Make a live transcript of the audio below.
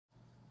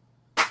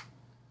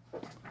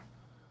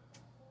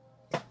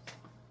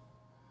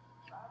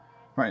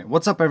Right,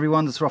 what's up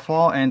everyone, this is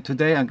Rafal, and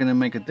today I'm gonna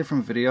make a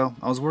different video.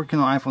 I was working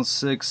on iPhone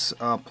 6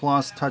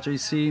 Plus Touch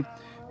AC,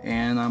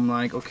 and I'm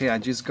like, okay, I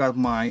just got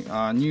my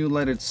new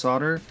leaded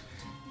solder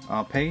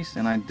paste,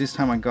 and this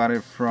time I got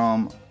it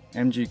from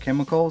MG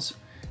Chemicals.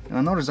 And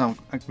I noticed I'm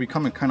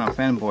becoming kind of a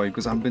fanboy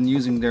because I've been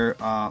using their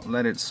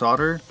leaded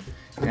solder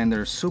and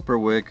their super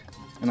wick,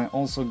 and I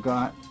also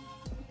got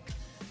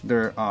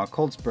their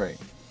cold spray,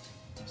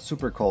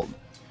 super cold.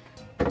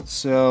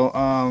 So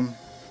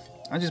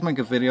I just make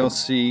a video,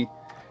 see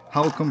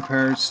how it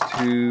compares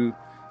to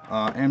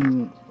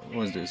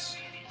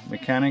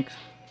mechanic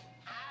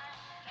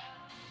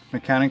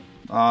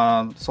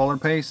solder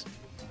paste,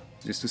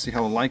 just to see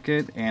how I like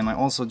it. And I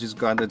also just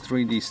got the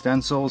 3D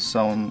stencil,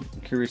 so I'm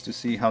curious to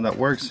see how that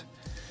works.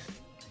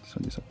 So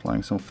just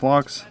applying some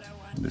flux.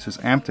 This is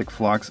Amtech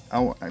flux.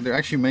 They're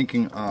actually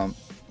making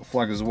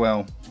flux as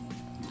well.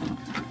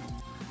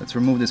 Let's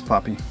remove this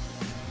puppy.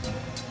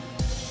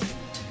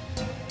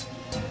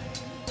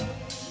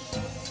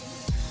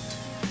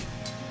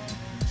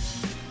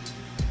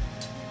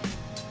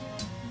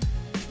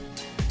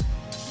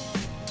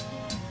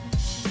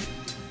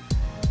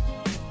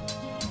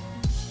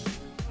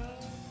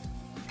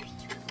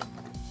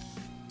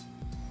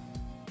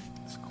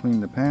 Clean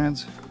the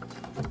pads.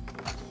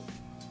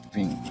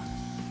 No,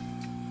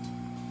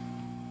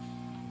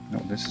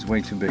 this is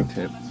way too big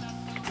tip.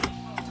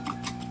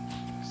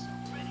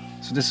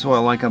 So this is what I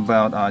like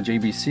about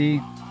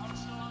JBC.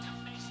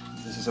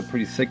 This is a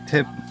pretty thick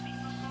tip.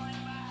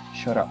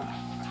 Shut up.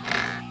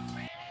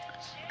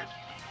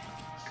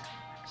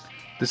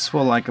 This is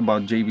what I like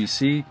about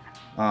JBC.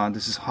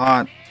 This is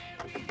hot.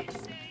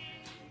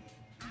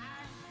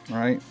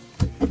 Alright,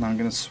 now I'm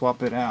gonna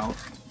swap it out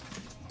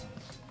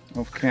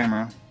off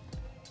camera.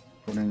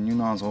 Put in a new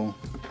nozzle.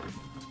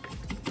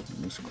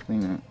 Just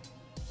clean it.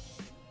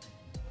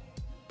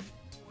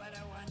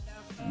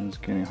 And it's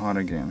getting hot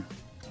again.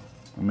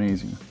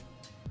 Amazing.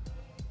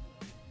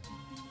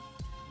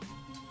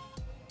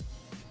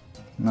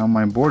 Now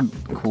my board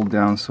cooled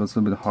down, so it's a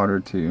little bit harder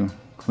to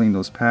clean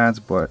those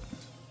pads, but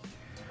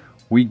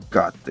we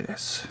got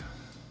this.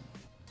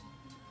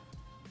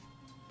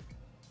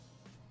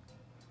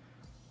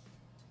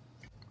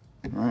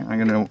 Alright, I'm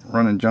gonna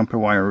run a jumper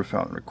wire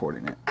without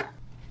recording it.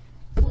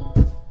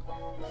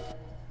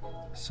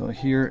 So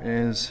here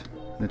is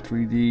the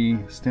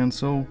 3D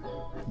stencil.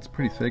 It's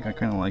pretty thick, I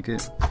kinda like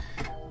it.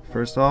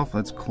 First off,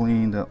 let's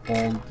clean the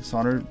old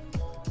solder.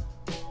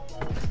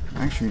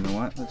 Actually, you know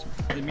what?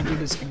 Let me do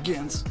this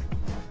again. It's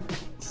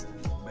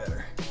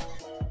better.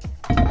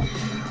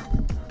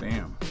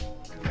 Bam.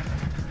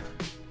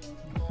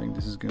 I think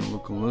this is gonna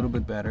look a little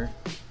bit better.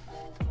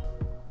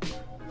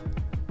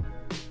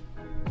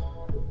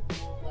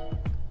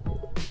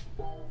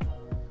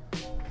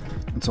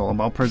 It's all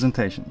about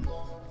presentation.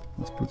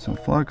 Let's put some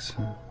flux.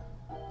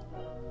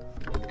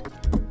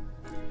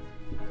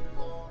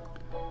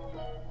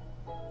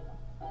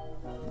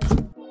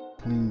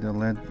 Clean the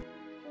lead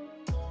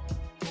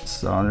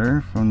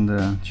solder from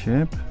the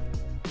chip.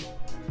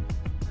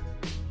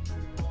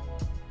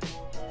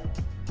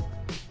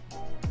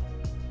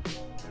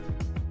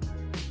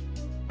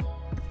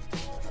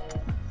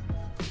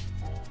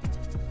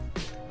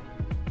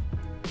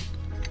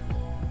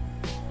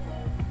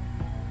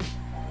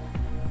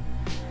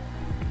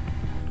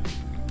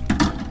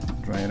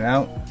 Dry it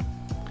out.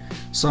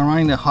 So I'm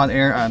running the hot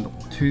air at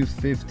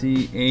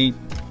 258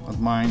 of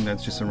mine.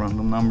 That's just a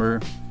random number.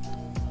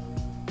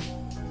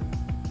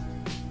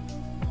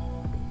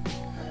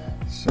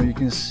 So you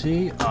can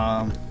see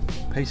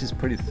paste is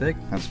pretty thick.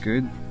 That's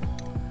good.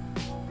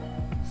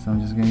 So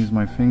I'm just gonna use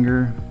my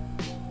finger.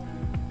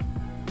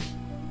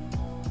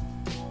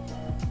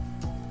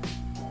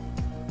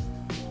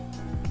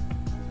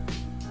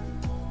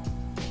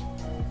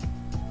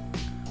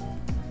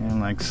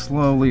 And like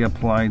slowly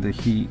apply the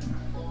heat.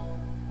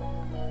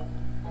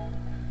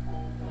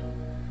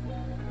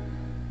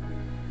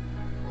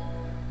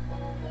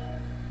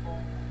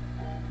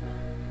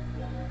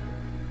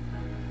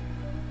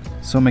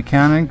 So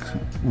mechanic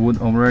would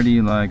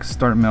already like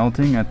start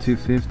melting at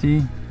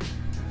 250.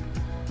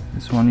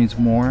 This one needs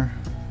more.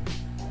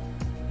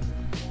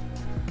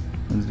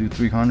 Let's do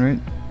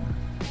 300.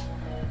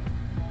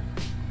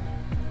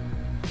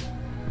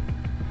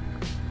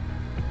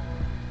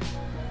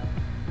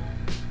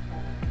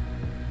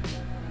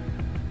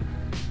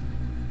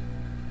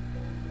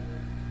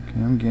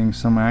 Okay, I'm getting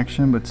some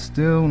action, but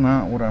still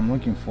not what I'm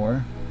looking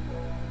for.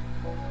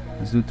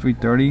 Let's do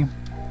 330.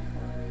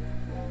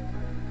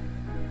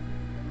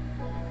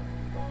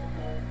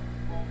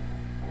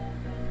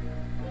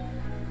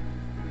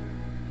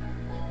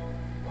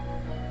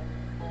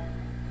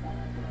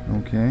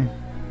 Okay.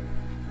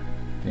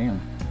 Damn.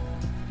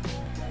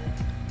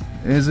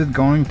 Is it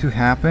going to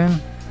happen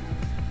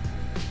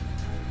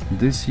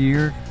this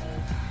year?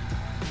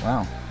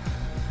 Wow.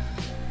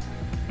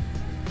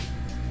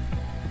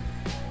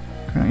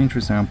 Kind of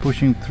interesting. I'm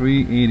pushing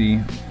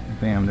 380.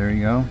 Bam, there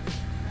you go.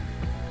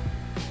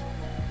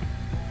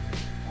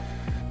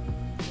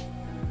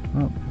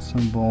 Oh,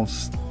 some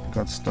balls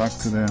got stuck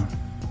to the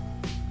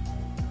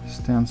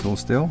stencil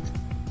still.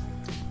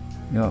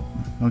 Yep.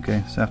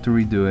 Okay, so I have to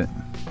redo it.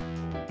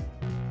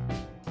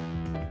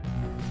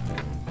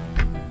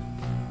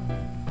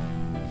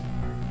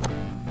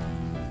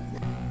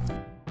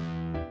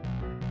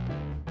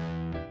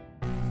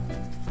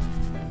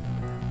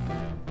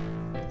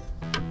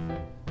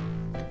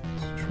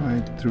 Let's try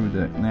it through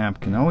the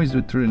napkin. I always do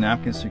it through the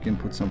napkin so you can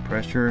put some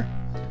pressure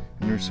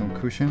and there's some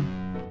cushion.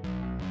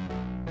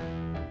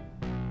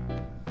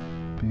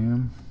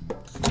 Bam.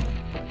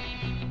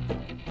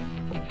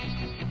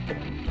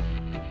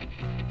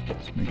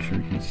 Let's make sure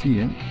you can see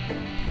it.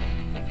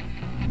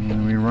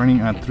 And we're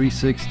running at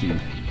 360.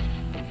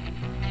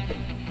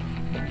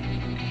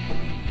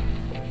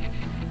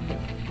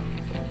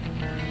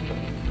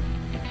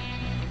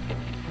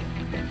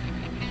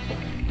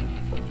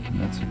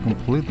 That's a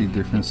completely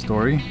different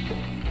story.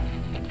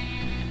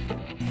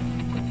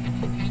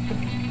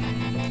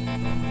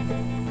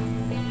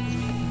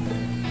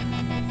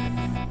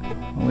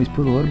 Always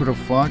put a little bit of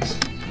flux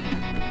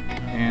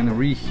and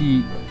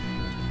reheat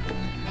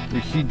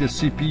the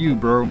CPU,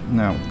 bro.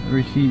 No,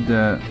 reheat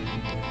the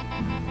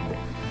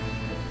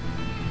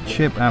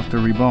chip after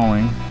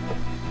reballing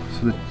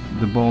so that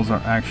the balls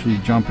are actually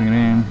jumping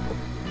in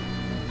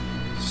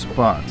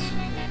spots.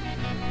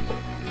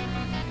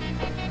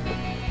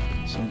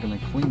 So I'm gonna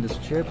clean this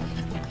chip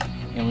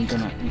and we're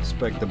gonna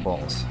inspect the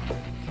balls.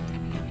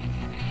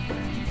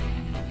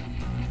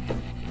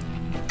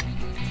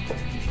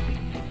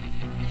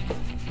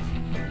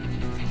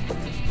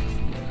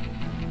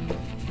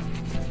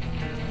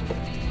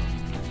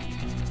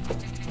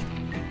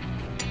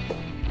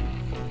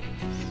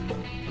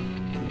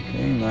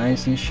 Okay,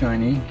 nice and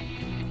shiny.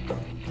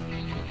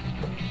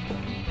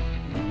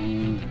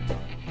 And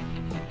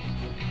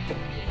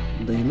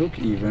they look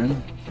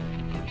even.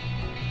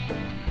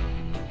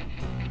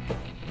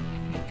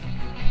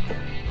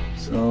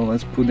 So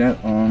let's put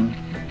that on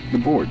the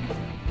board.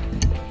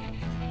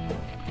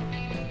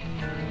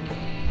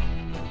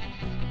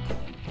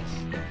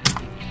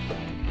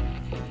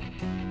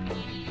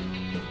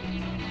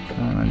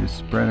 I just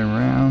spread it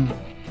around.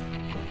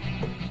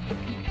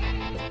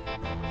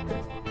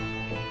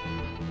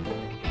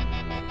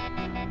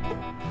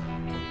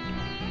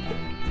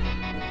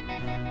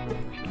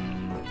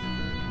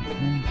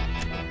 Okay.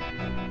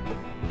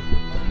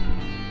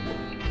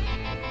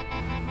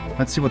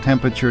 Let's see what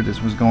temperature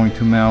this was going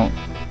to melt.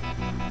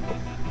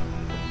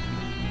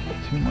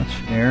 Too much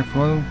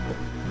airflow.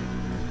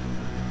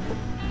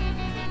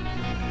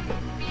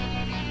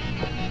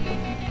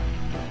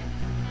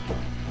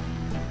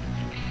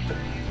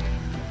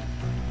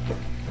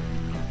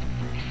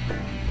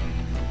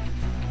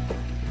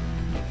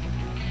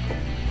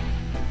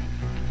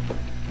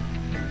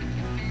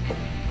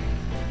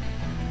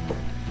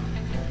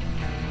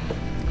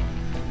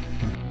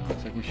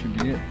 Looks like we should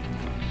be it.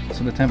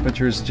 So the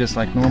temperature is just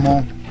like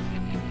normal.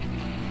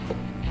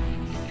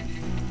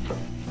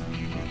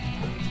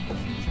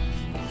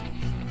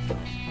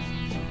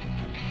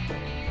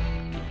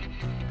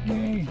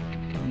 Yay,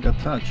 we got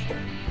touch.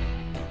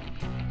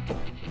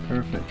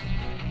 Perfect.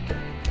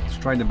 Let's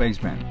try the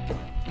baseband.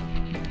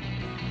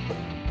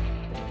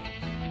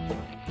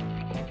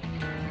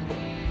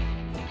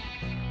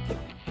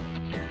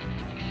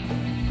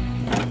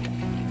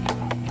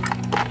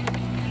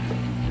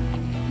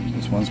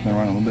 This one's gonna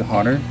run a little bit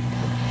hotter.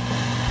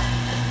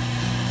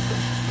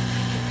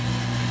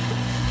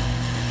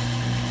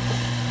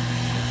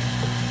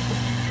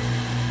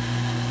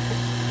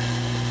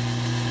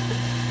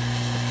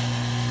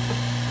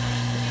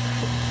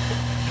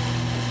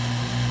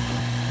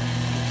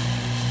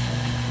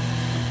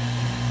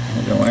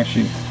 I'm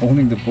actually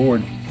holding the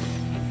board.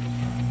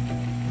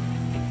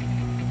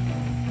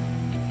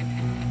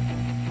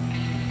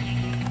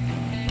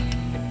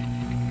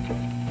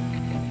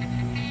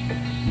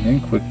 And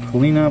then quick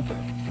cleanup.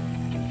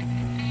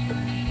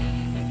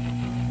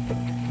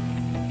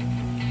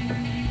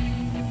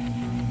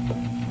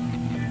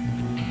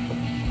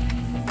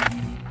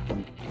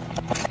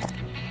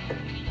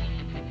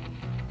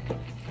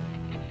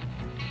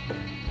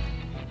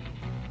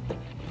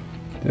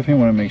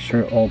 Definitely want to make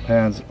sure all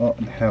pads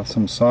have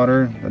some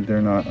solder, that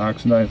they're not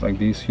oxidized like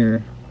these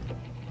here.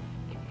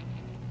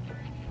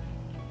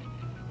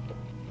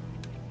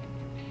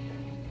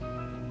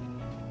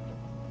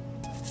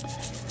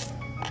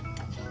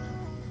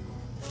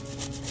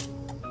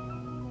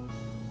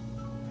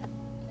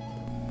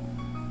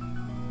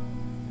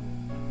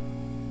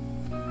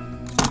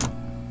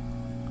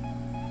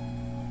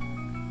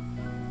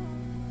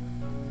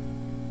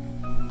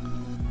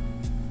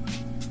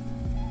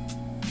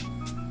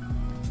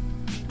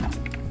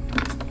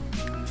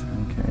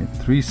 Okay,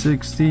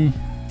 360.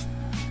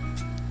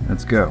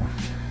 Let's go.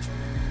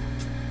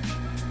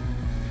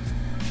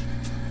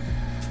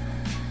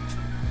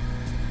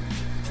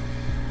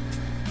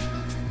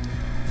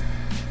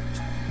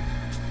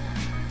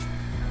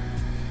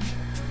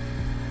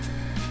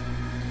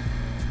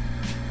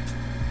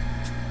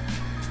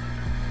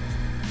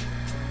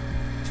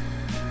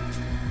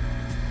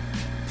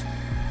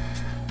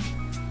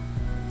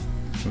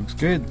 Looks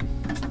good.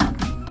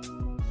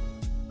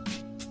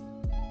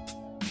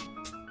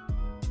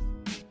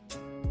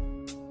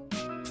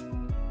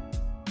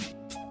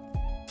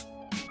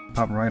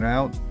 pop right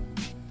out.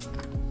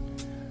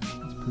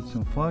 Let's put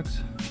some flux.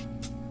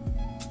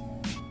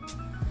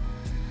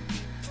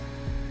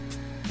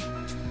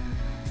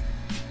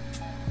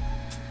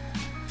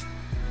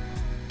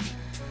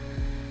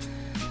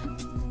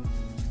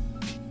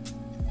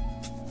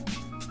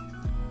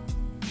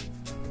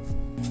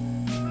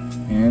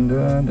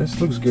 And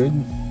this looks good,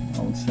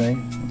 I would say.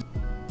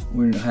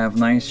 We have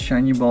nice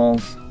shiny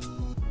balls.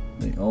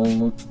 They all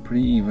look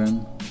pretty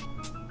even.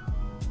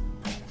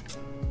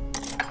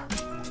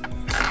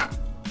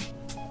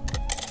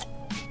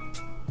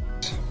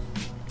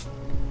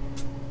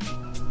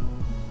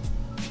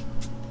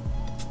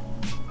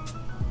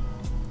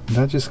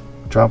 That just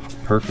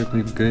dropped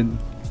perfectly good.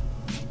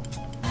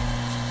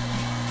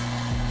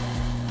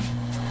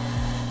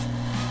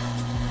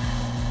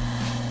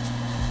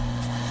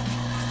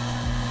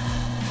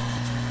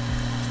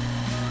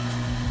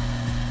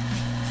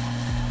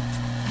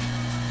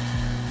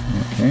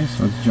 Okay,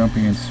 so it's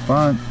jumping in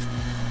spot.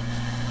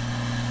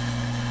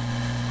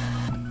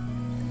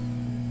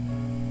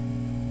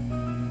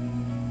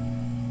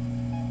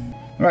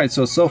 Alright,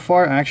 so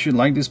far I actually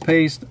like this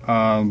paste.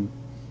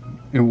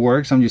 It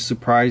works. I'm just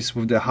surprised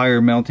with the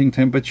higher melting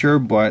temperature,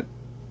 but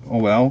oh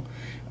well.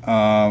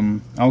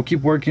 I'll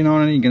keep working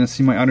on it. You're gonna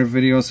see my other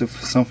videos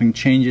if something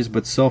changes,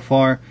 but so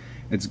far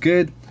it's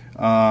good.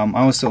 I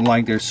also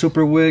like their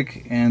super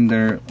wick and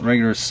their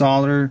regular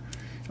solder.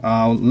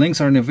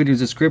 Links are in the video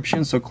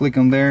description, so click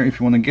on there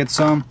if you want to get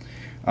some.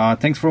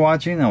 Thanks for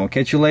watching. I will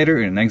catch you later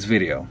in the next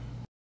video.